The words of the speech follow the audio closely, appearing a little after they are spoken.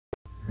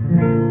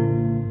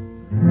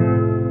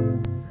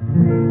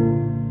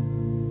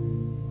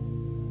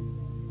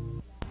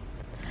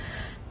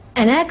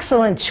An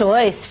excellent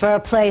choice for a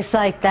place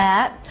like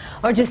that,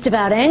 or just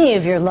about any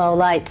of your low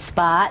light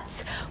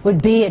spots,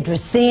 would be a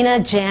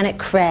Dracaena Janet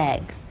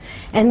Craig.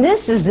 And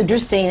this is the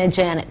Dracaena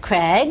Janet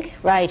Craig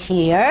right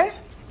here.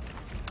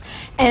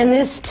 And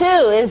this too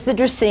is the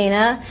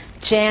Dracaena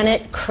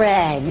Janet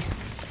Craig.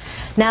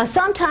 Now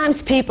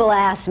sometimes people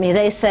ask me,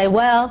 they say,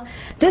 well,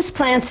 this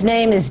plant's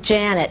name is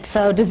Janet,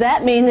 so does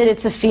that mean that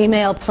it's a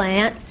female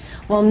plant?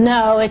 Well,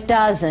 no, it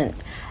doesn't.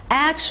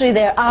 Actually,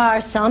 there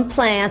are some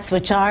plants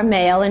which are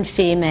male and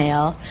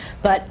female,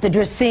 but the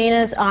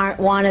Dracaenas aren't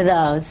one of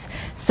those.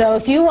 So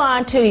if you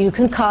want to, you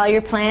can call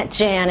your plant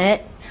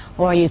Janet,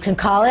 or you can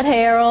call it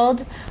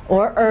Harold,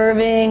 or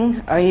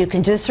Irving, or you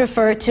can just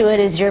refer to it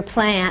as your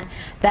plant.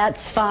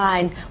 That's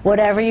fine.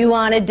 Whatever you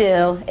want to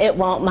do, it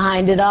won't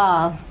mind at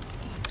all.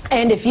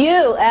 And if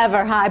you ever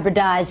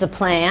hybridize a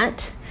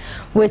plant,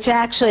 which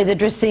actually the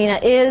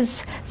Dracaena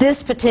is,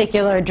 this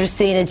particular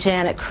Dracaena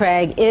Janet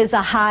Craig is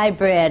a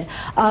hybrid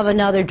of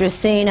another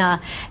Dracaena,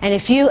 and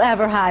if you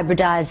ever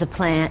hybridize a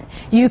plant,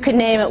 you can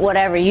name it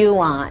whatever you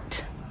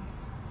want.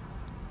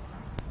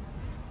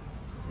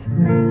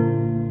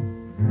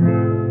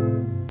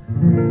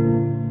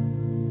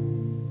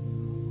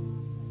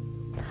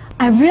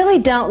 I really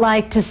don't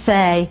like to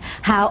say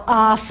how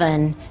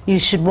often you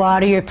should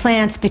water your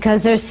plants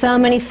because there's so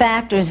many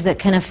factors that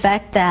can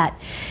affect that.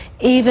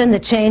 Even the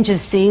change of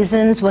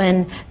seasons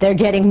when they're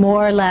getting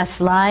more or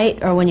less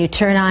light, or when you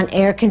turn on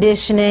air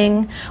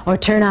conditioning or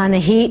turn on the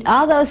heat,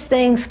 all those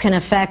things can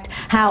affect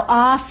how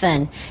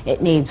often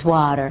it needs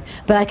water.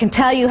 But I can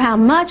tell you how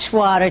much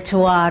water to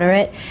water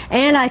it,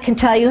 and I can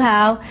tell you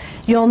how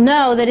you'll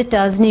know that it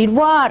does need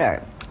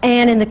water.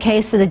 And in the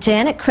case of the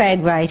Janet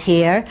Craig right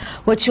here,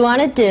 what you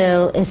want to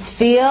do is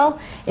feel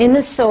in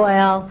the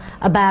soil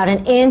about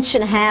 1.5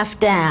 inches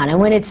down. And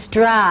when it's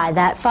dry,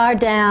 that far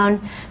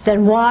down,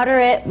 then water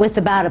it with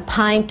about 1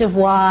 pint of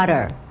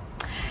water.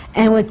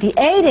 And with the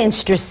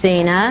 8-inch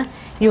Dracaena,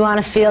 you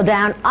want to feel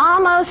down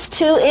almost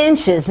 2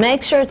 inches.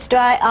 Make sure it's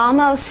dry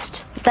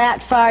almost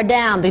that far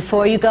down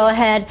before you go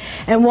ahead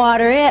and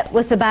water it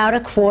with about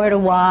 1 quart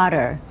of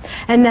water.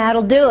 And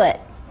that'll do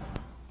it.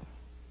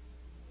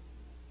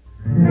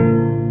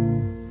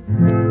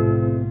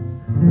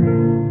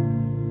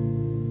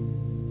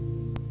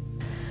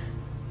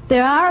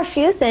 There are a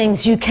few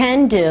things you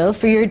can do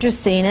for your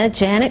Dracaena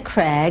Janet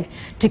Craig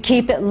to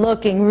keep it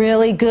looking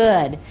really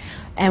good.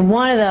 And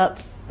one of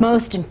the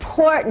most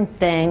important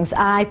things,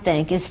 I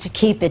think, is to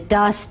keep it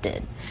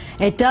dusted.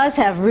 It does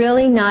have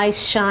really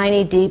nice,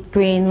 shiny, deep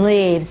green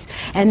leaves,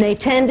 and they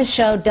tend to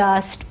show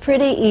dust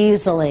pretty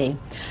easily.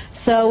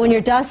 So when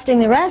you're dusting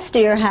the rest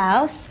of your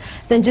house,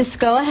 then just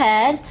go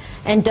ahead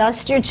and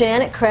dust your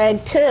Janet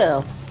Craig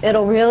too.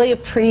 It'll really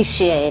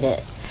appreciate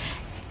it.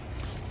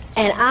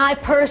 And I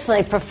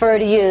personally prefer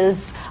to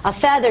use a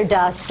feather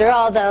duster,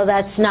 although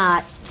that's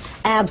not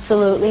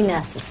absolutely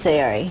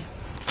necessary.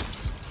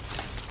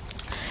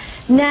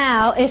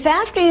 Now, if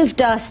after you've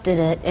dusted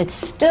it, it's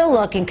still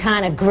looking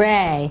kind of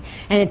gray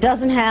and it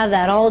doesn't have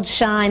that old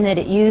shine that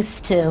it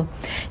used to,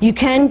 you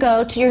can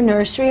go to your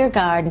nursery or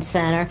garden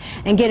center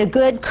and get a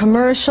good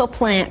commercial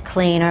plant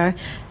cleaner.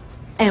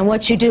 And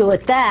what you do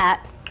with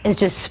that is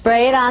just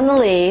spray it on the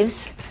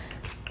leaves,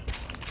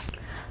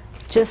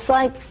 just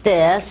like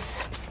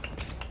this.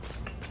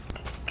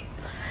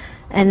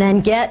 And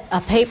then get a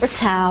paper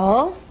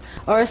towel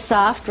or a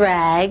soft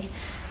rag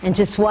and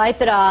just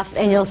wipe it off,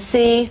 and you'll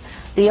see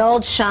the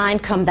old shine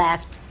come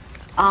back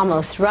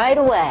almost right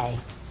away.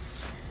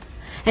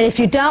 And if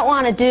you don't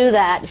want to do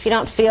that, if you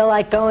don't feel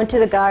like going to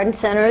the garden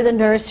center or the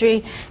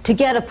nursery to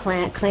get a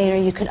plant cleaner,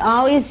 you can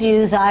always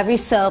use ivory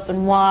soap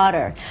and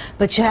water.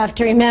 But you have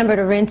to remember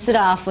to rinse it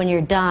off when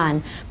you're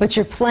done. But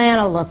your plant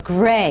will look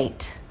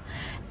great.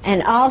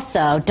 And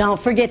also, don't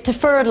forget to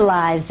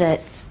fertilize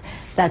it.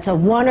 That's a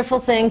wonderful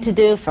thing to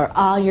do for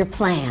all your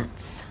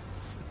plants.